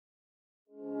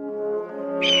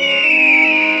I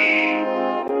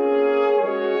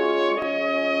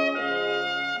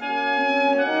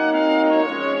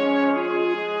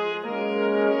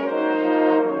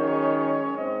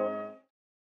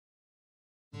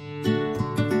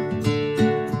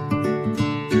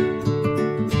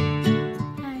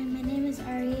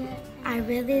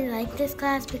really like this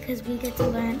class because we get to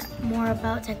learn more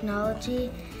about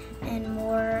technology and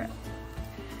more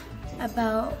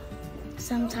about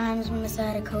sometimes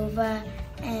Masadakova,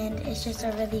 and it's just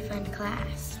a really fun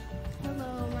class.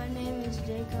 Hello, my name is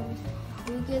Jacob.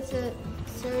 We get to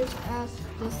search at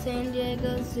the San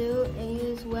Diego Zoo and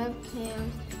use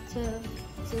webcams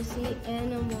to see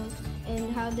animals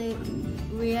and how they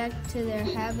react to their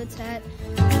habitat.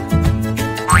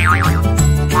 Hi,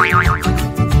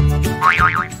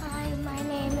 my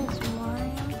name is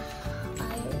Mariam. I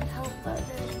help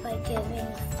others by giving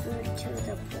food to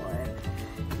the poor.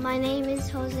 My name is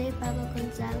Jose Pablo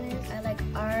Gonzalez. I like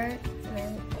art,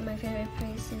 and my favorite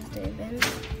place is the event.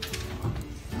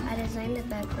 I designed the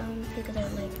background because I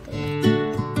like it.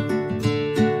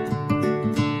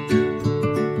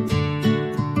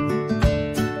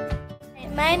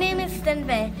 My name is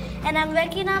Stenve, and I'm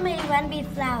working on my 1B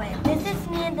flower. This is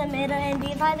me in the middle, and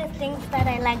these are the things that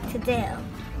I like to do.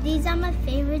 These are my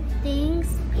favorite things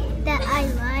that I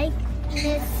like.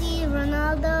 Messi,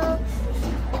 Ronaldo,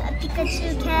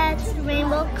 Pikachu cats,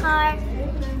 rainbow car.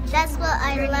 That's what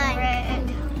I like.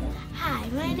 Hi,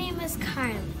 my name is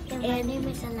Carly. And my name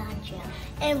is Alondra.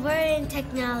 And we're in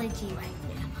technology right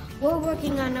now. We're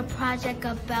working on a project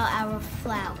about our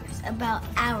flowers, about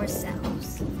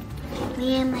ourselves.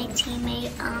 Me and my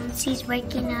teammate, she's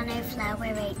working on her flower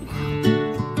right now.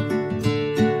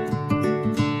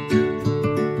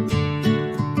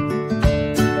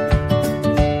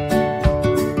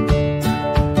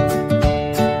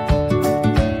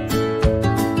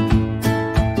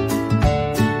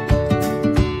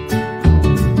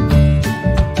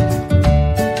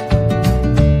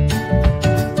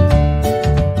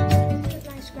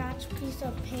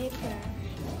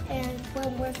 And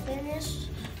when we're finished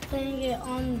putting it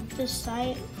on the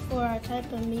site for our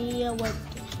type of media,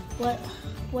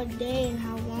 what day and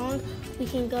how long, we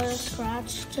can go to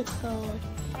Scratch to code.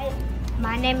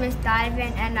 My name is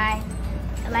Donovan, and I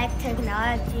like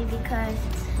technology because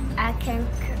I can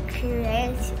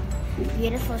create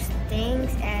beautiful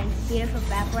things and beautiful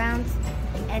backgrounds,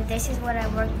 and this is what I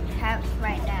work at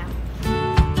right now.